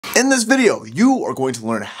In this video, you are going to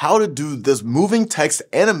learn how to do this moving text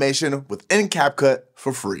animation within CapCut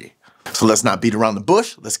for free. So let's not beat around the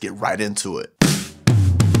bush, let's get right into it.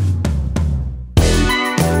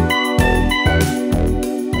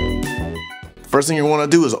 First thing you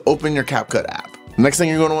want to do is open your CapCut app. The next thing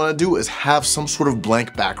you're going to want to do is have some sort of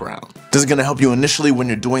blank background. This is going to help you initially when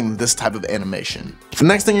you're doing this type of animation. The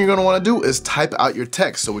next thing you're going to want to do is type out your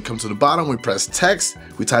text. So we come to the bottom, we press text,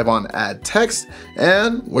 we type on add text,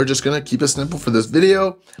 and we're just going to keep it simple for this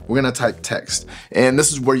video. We're going to type text. And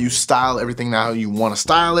this is where you style everything how you want to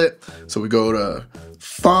style it. So we go to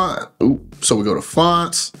font,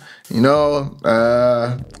 fonts,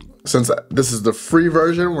 since this is the free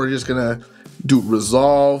version, we're just going to do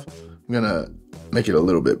resolve. I'm going to make it a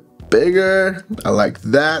little bit bigger. I like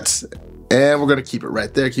that. And we're gonna keep it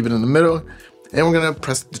right there, keep it in the middle. And we're gonna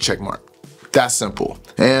press the check mark. That's simple.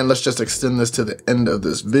 And let's just extend this to the end of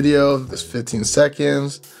this video, this 15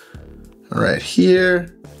 seconds, right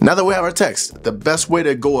here. Now that we have our text, the best way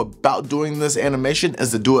to go about doing this animation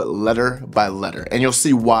is to do it letter by letter. And you'll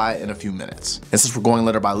see why in a few minutes. And since we're going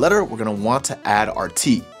letter by letter, we're gonna want to add our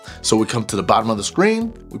T. So we come to the bottom of the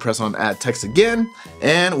screen, we press on add text again,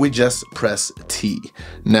 and we just press T.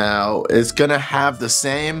 Now it's gonna have the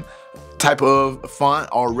same type of font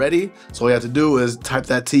already. So all you have to do is type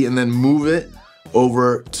that T and then move it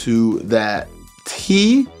over to that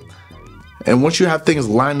T. And once you have things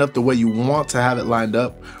lined up the way you want to have it lined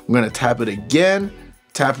up, we're gonna tap it again,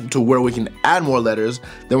 tap it to where we can add more letters.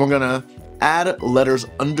 Then we're gonna add letters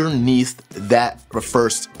underneath that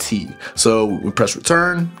first T. So we press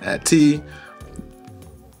return, add T.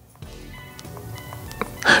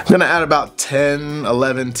 I'm gonna add about 10,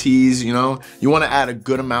 11 T's, you wanna add a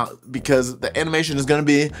good amount because the animation is gonna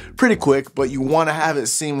be pretty quick, but you wanna have it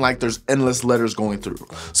seem like there's endless letters going through.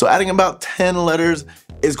 So adding about 10 letters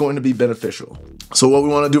is going to be beneficial. So what we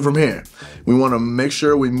wanna do from here, we wanna make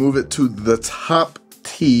sure we move it to the top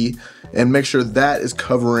T and make sure that is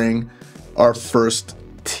covering our first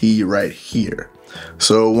T right here.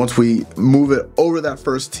 So once we move it over that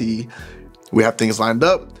first T, we have things lined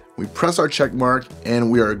up, we press our check mark,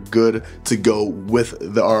 and we are good to go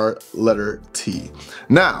with our letter T.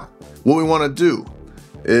 Now, what we want to do,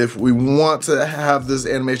 if we want to have this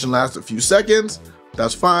animation last a few seconds,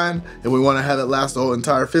 that's fine. If we want to have it last the whole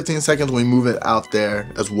entire 15 seconds, we move it out there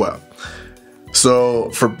as well.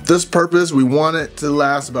 So for this purpose, we want it to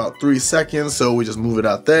last about 3 seconds, so we just move it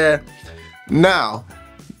out there. Now,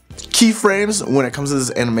 keyframes when it comes to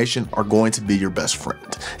this animation are going to be your best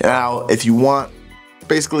friend. Now, if you want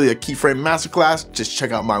basically a keyframe masterclass, just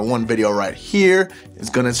check out my one video right here. It's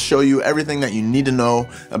gonna show you everything that you need to know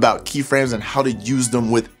about keyframes and how to use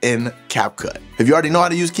them within CapCut. If you already know how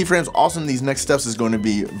to use keyframes, awesome. These next steps is going to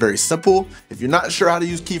be very simple. If you're not sure how to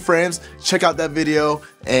use keyframes, check out that video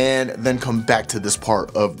and then come back to this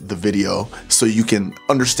part of the video so you can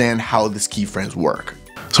understand how these keyframes work.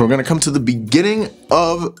 So we're gonna come to the beginning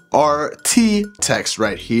of our T text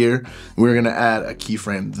right here. We're gonna add a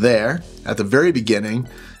keyframe there at the very beginning,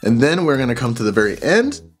 and then we're gonna come to the very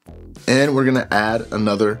end, and we're gonna add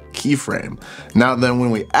another keyframe. Now then, when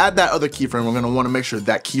we add that other keyframe, we're gonna wanna make sure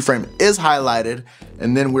that keyframe is highlighted,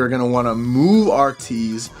 and then we're gonna wanna move our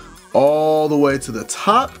T's all the way to the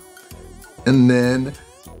top, and then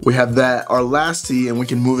we have that, our last T, and we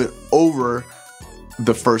can move it over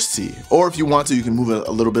the first T. Or if you want to, you can move it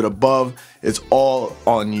a little bit above. It's all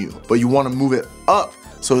on you. But you want to move it up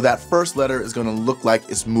so that first letter is going to look like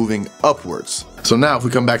it's moving upwards. So now if we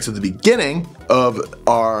come back to the beginning of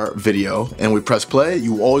our video and we press play,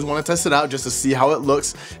 you always want to test it out just to see how it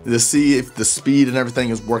looks, to see if the speed and everything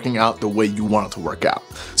is working out the way you want it to work out.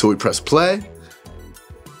 So we press play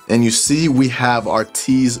and you see we have our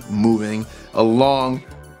T's moving along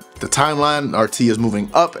the timeline. Our T is moving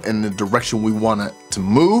up in the direction we want it to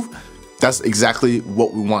move. That's exactly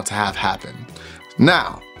what we want to have happen.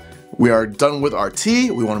 Now, we are done with our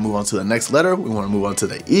T. We want to move on to the next letter. We want to move on to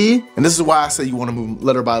the E. And this is why I say you want to move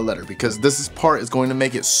letter by letter, because this part is going to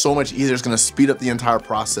make it so much easier. It's going to speed up the entire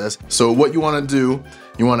process. So what you want to do,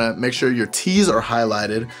 you want to make sure your T's are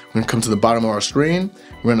highlighted. We're going to come to the bottom of our screen.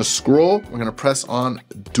 We're going to scroll. We're going to press on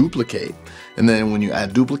duplicate. And then when you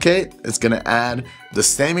add duplicate, it's going to add the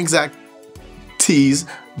same exact T's,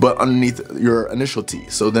 but underneath your initial T.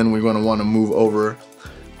 So then we're going to want to move over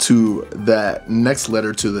to that next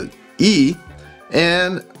letter, to the E,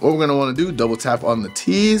 and what we're going to want to do, double tap on the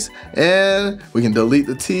T's, and we can delete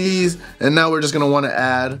the T's, and now we're just going to want to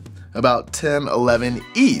add about 10, 11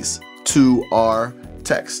 E's to our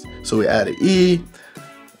text. So we add an E,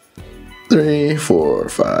 3, 4,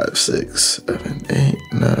 5, 6, 7, 8,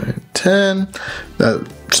 9, 10.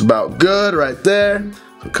 That's about good right there.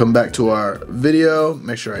 So come back to our video,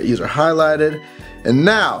 make sure our E's are highlighted. And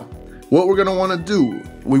now, what we're gonna wanna do,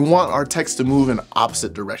 we want our text to move in the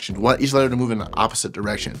opposite direction. We want each letter to move in the opposite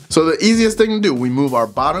direction. So the easiest thing to do, we move our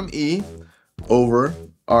bottom E over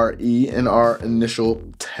our E in our initial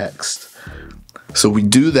text. So we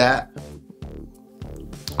do that,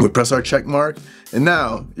 we press our check mark, and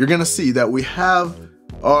now you're gonna see that we have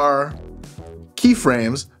our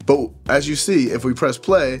keyframes, but as you see, if we press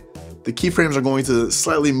play, the keyframes are going to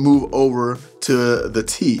slightly move over to the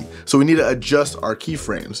T. So we need to adjust our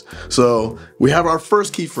keyframes. So we have our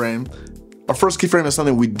first keyframe. Our first keyframe is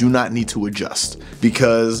something we do not need to adjust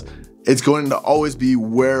because it's going to always be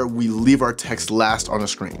where we leave our text last on the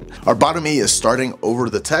screen. Our bottom E is starting over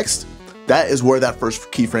the text. That is where that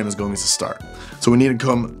first keyframe is going to start. So we need to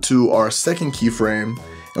come to our second keyframe,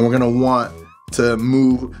 and we're gonna want to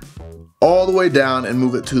move all the way down and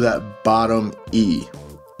move it to that bottom E.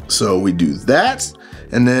 So we do that,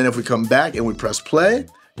 and then if we come back and we press play,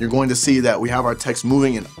 you're going to see that we have our text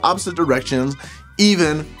moving in opposite directions,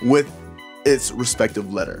 even with its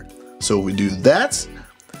respective letter. So we do that.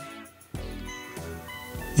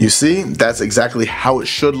 You see, that's exactly how it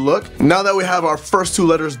should look. Now that we have our first two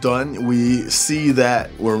letters done, we see that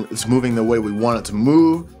it's moving the way we want it to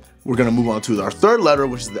move. We're gonna move on to our third letter,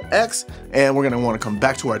 which is the X, and we're gonna wanna come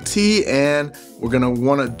back to our T, and we're gonna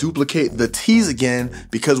wanna duplicate the T's again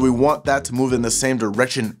because we want that to move in the same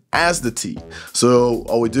direction as the T. So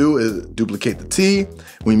all we do is duplicate the T,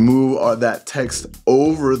 we move that text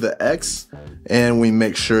over the X, and we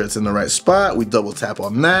make sure it's in the right spot. We double tap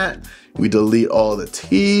on that, we delete all the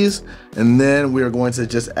T's, and then we are going to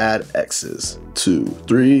just add X's. 2,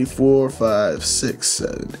 3, 4, 5, 6,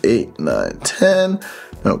 7, 8, 9, 10.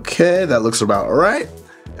 Okay, that looks about right.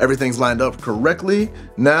 Everything's lined up correctly.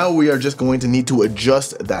 Now we are just going to need to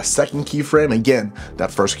adjust that second keyframe. Again,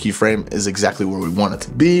 that first keyframe is exactly where we want it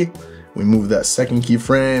to be. We move that second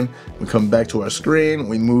keyframe, we come back to our screen,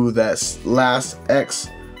 we move that last X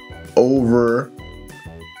over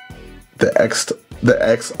the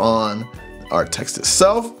X on our text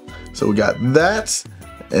itself. So we got that.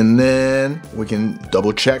 And then we can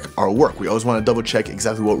double check our work. We always want to double check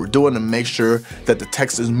exactly what we're doing and make sure that the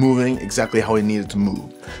text is moving exactly how we need it to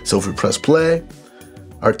move. So if we press play,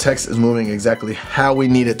 our text is moving exactly how we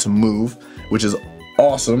need it to move, which is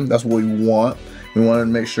awesome. That's what we want. We want to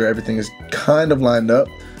make sure everything is kind of lined up.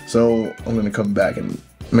 So I'm going to come back and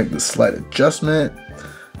make this slight adjustment.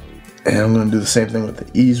 And I'm going to do the same thing with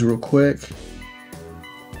the E's real quick.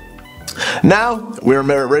 Now we're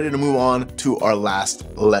ready to move on to our last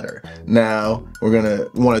letter. Now we're gonna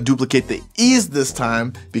want to duplicate the E's this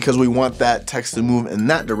time because we want that text to move in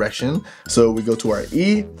that direction. So we go to our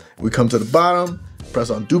E, we come to the bottom, press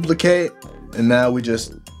on duplicate, and now we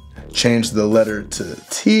just change the letter to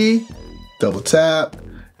T, double tap,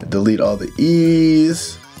 delete all the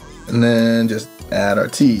E's, and then just add our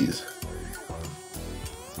T's.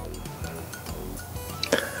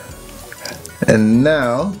 And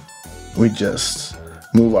now we just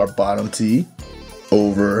move our bottom T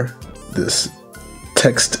over this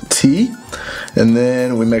text T, and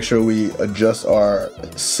then we make sure we adjust our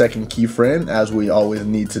second keyframe as we always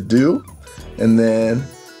need to do, and then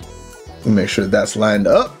we make sure that's lined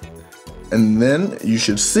up, and then you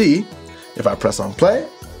should see, if I press on play,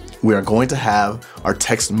 we are going to have our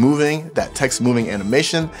text moving, that text moving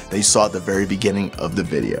animation that you saw at the very beginning of the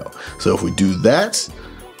video. So if we do that,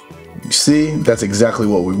 you see, that's exactly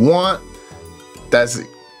what we want. That's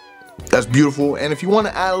beautiful. And if you want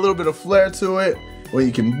to add a little bit of flair to it, what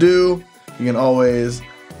you can do, you can always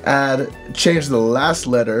change the last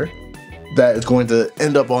letter that is going to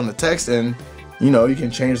end up on the text, and you can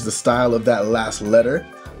change the style of that last letter.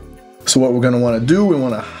 So what we're going to want to do, we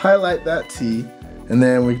want to highlight that T, and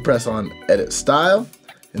then we press on edit style,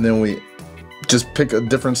 and then we just pick a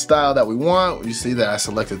different style that we want. You see that I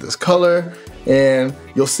selected this color, and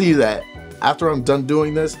you'll see that after I'm done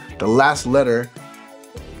doing this, the last letter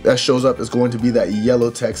that shows up is going to be that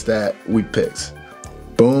yellow text that we picked.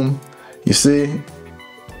 Boom, you see,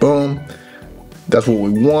 boom. That's what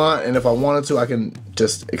we want, and if I wanted to, I can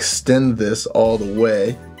just extend this all the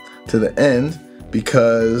way to the end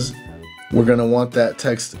because we're gonna want that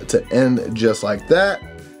text to end just like that.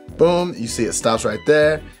 Boom, you see it stops right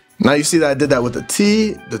there. Now you see that I did that with the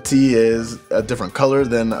T. The T is a different color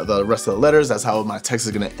than the rest of the letters. That's how my text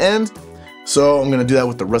is gonna end. So I'm gonna do that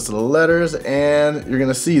with the rest of the letters, and you're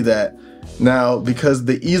gonna see that now because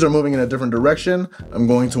the E's are moving in a different direction, I'm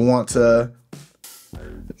going to want to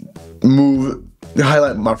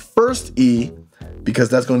highlight my first E because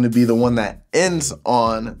that's going to be the one that ends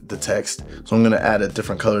on the text. So I'm gonna add a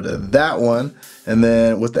different color to that one. And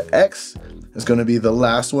then with the X, is going to be the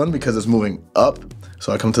last one because it's moving up.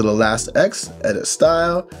 So I come to the last X, edit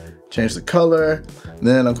style, change the color.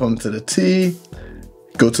 Then I'm coming to the T,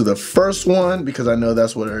 go to the first one because I know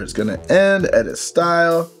that's where it's going to end, edit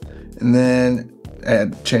style, and then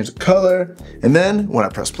change the color. And then when I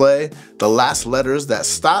press play, the last letters that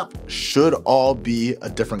stop should all be a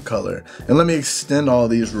different color. And let me extend all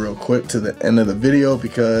these real quick to the end of the video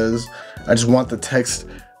because I just want the text,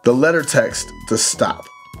 the letter text to stop.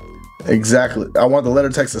 Exactly. I want the letter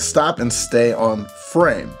text to stop and stay on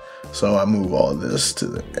frame. So I move all this to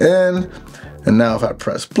the end. And now if I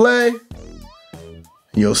press play,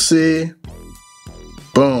 you'll see,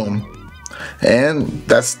 boom. And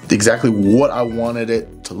that's exactly what I wanted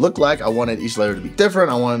it to look like. I wanted each letter to be different.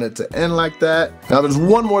 I wanted it to end like that. Now there's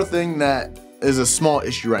one more thing that is a small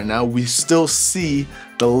issue right now. We still see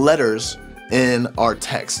the letters in our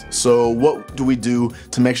text. So what do we do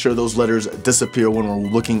to make sure those letters disappear when we're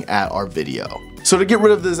looking at our video? So to get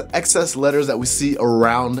rid of this excess letters that we see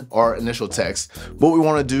around our initial text, what we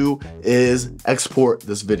want to do is export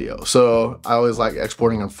this video. So I always like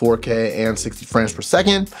exporting in 4K and 60 frames per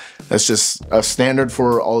second. That's just a standard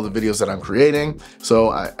for all of the videos that I'm creating. So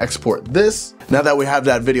I export this. Now that we have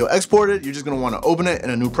that video exported, you're just going to want to open it in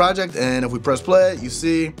a new project. And if we press play, you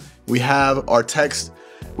see we have our text.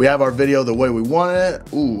 We have our video the way we want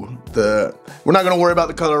it. We're not gonna worry about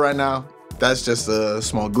the color right now. That's just a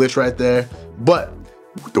small glitch right there. But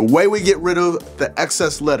the way we get rid of the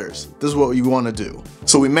excess letters, this is what you wanna do.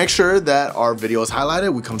 So we make sure that our video is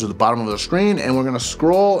highlighted. We come to the bottom of the screen and we're gonna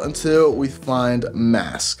scroll until we find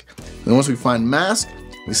mask. And once we find mask,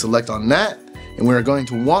 we select on that and we're going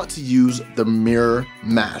to want to use the mirror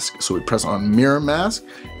mask. So we press on mirror mask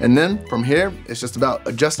and then from here, it's just about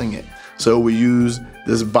adjusting it. So we use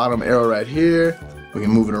this bottom arrow right here. We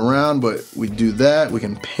can move it around, but we do that. We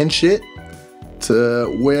can pinch it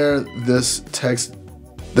to where this text,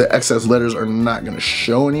 the excess letters are not gonna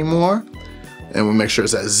show anymore. And we make sure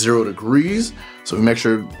it's at 0 degrees. So we make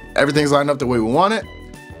sure everything's lined up the way we want it.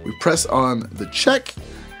 We press on the check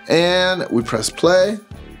and we press play.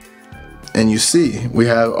 And you see, we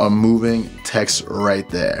have a moving text right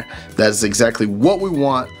there. That's exactly what we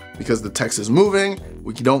want because the text is moving.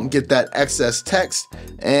 We don't get that excess text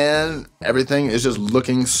and everything is just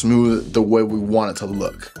looking smooth the way we want it to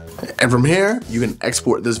look. And from here, you can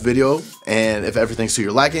export this video and if everything's to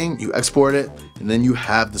your liking, you export it and then you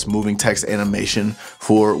have this moving text animation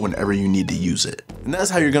for whenever you need to use it. And that's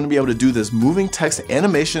how you're gonna be able to do this moving text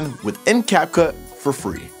animation within CapCut for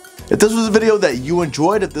free. If this was a video that you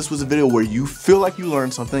enjoyed, if this was a video where you feel like you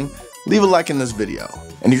learned something, leave a like in this video.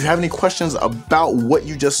 And if you have any questions about what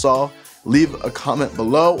you just saw, leave a comment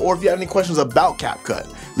below, or if you have any questions about CapCut,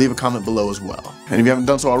 leave a comment below as well. And if you haven't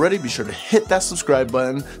done so already, be sure to hit that subscribe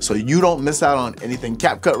button so you don't miss out on anything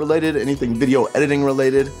CapCut related, anything video editing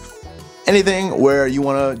related, anything where you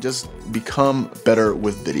wanna just become better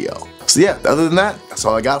with video. So yeah, other than that, that's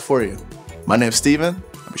all I got for you. My name's Steven.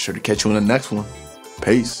 I'll be sure to catch you in the next one.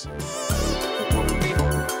 Peace.